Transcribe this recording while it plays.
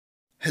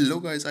Hello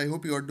guys, I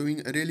hope you are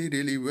doing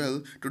really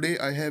well. Today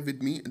I have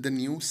with me the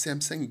new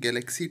Samsung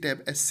Galaxy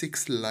Tab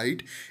S6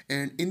 Lite,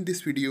 and in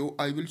this video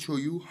I will show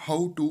you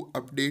how to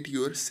update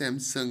your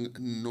Samsung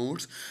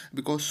Notes,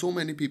 because so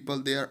many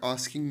people they are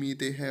asking me,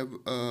 they have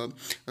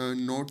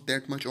not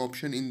that much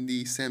option in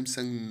the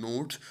Samsung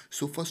Notes.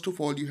 So first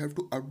of all you have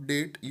to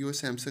update your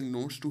Samsung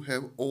Notes to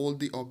have all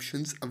the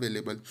options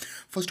available.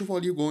 First of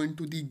all you go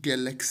into the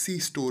Galaxy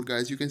Store,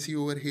 guys. You can see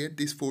over here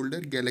this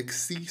folder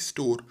Galaxy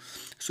Store.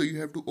 So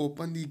you have to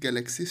open the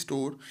Galaxy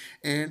Store,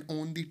 and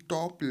on the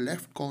top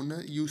left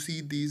corner you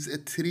see these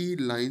three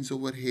lines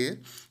over here.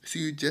 So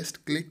you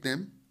just click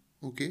them.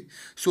 Okay,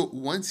 so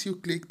once you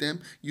click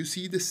them, you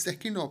see the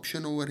second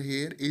option over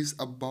here is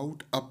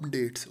about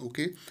updates.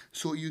 Okay,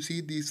 so you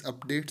see these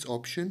updates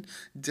option,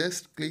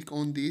 just click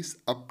on this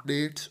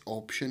updates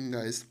option,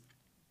 guys.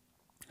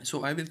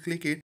 So I will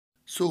click it.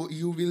 So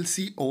you will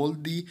see all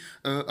the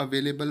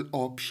available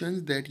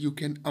options that you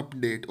can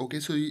update. Okay,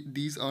 so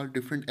these are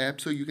different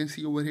apps. So you can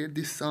see over here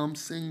this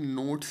Samsung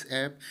Notes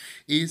app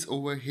is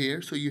over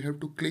here, so you have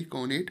to click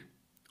on it.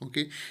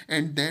 Okay,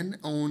 and then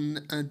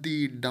on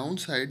the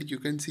downside you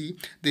can see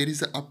there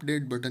is a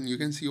update button. You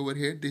can see over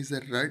here there is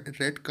a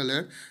red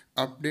color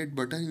update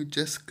button. You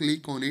just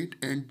click on it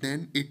and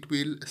then it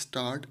will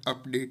start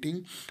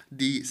updating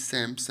the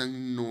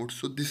Samsung Notes.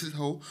 So this is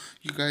how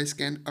you guys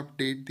can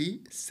update the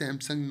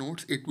Samsung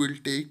Notes. It will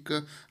take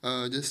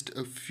just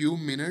a few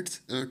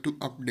minutes to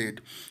update.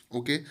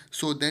 Okay,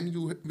 so then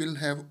you will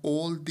have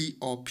all the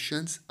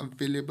options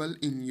available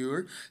in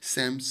your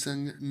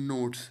Samsung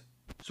Notes.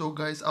 So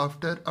guys,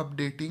 after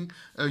updating,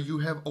 you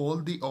have all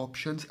the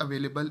options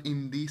available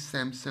in the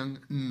Samsung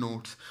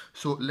Notes.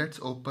 So let's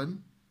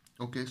open.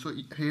 Okay, so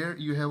here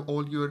you have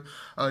all your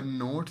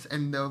notes,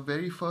 and the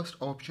very first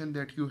option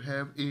that you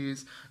have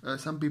is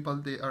some people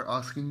they are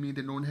asking me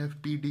they don't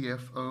have PDF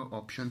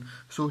option.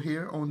 So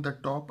here on the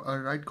top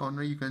right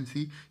corner you can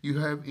see you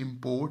have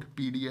import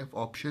PDF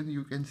option.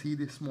 You can see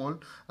the small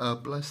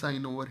plus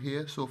sign over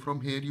here. So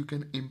from here you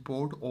can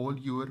import all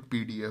your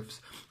PDFs.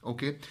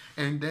 Okay,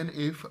 and then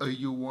if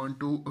you want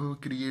to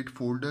create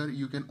folder,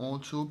 you can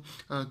also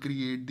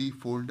create the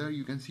folder.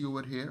 You can see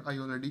over here I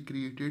already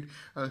created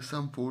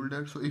some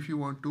folder. So if you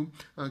want to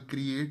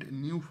create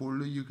new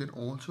folder, you can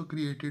also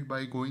create it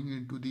by going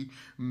into the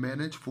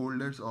manage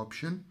folders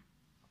option.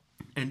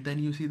 And then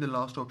you see the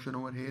last option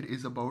over here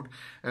is about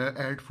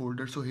add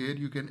folder. So here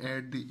you can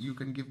add you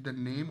can give the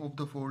name of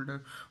the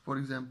folder. For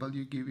example,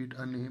 you give it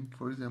a name,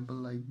 for example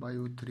like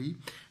bio 3,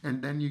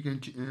 and then you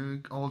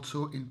can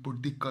also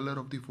input the color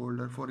of the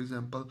folder. For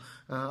example,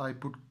 I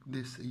put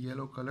this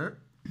yellow color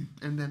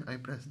and then I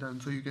press done.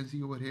 So you can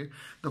see over here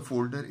the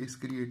folder is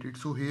created.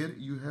 So here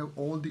you have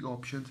all the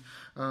options.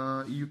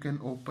 You can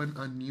open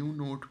a new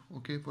note.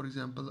 Okay, for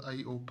example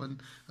I open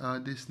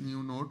this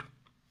new note,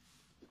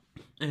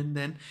 and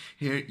then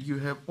here you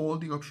have all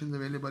the options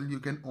available. You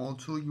can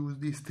also use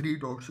these three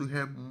dots to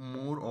have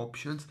more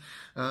options.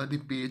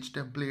 The page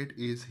template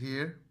is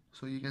here,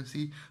 so you can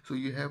see, so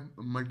you have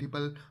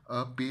multiple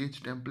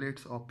page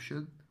templates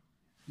option.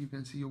 You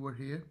can see over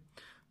here.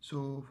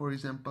 So for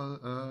example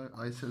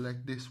I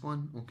select this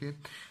one. Okay,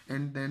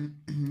 and then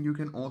you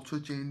can also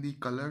change the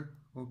color.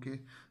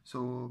 Okay,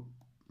 so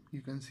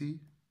you can see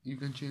you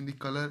can change the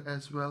color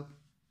as well.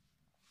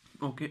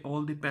 Okay,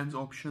 all the pens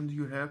options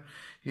you have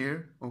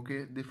here.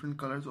 Okay, different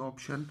colors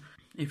option.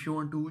 If you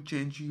want to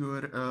change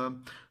your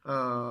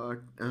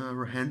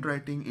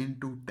handwriting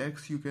into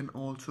text, you can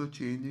also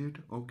change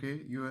it.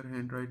 Okay, your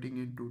handwriting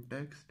into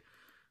text.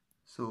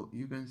 So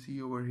you can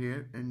see over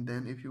here, and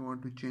then if you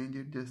want to change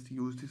it, just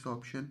use this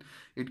option.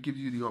 It gives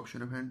you the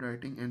option of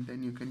handwriting, and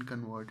then you can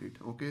convert it.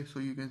 Okay, so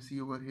you can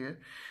see over here,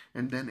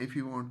 and then if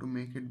you want to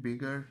make it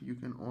bigger, you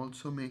can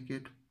also make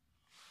it.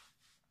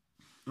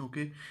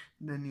 Okay,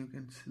 then you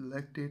can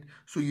select it.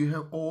 So you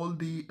have all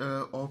the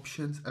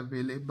options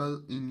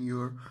available in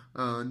your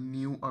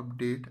new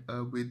update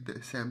with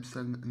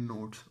Samsung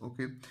Notes.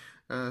 Okay,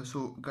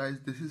 so guys,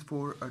 this is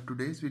for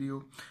today's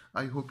video.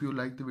 I hope you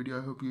like the video.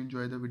 I hope you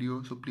enjoy the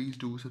video. So please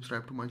do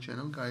subscribe to my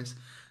channel, guys.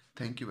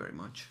 Thank you very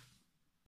much.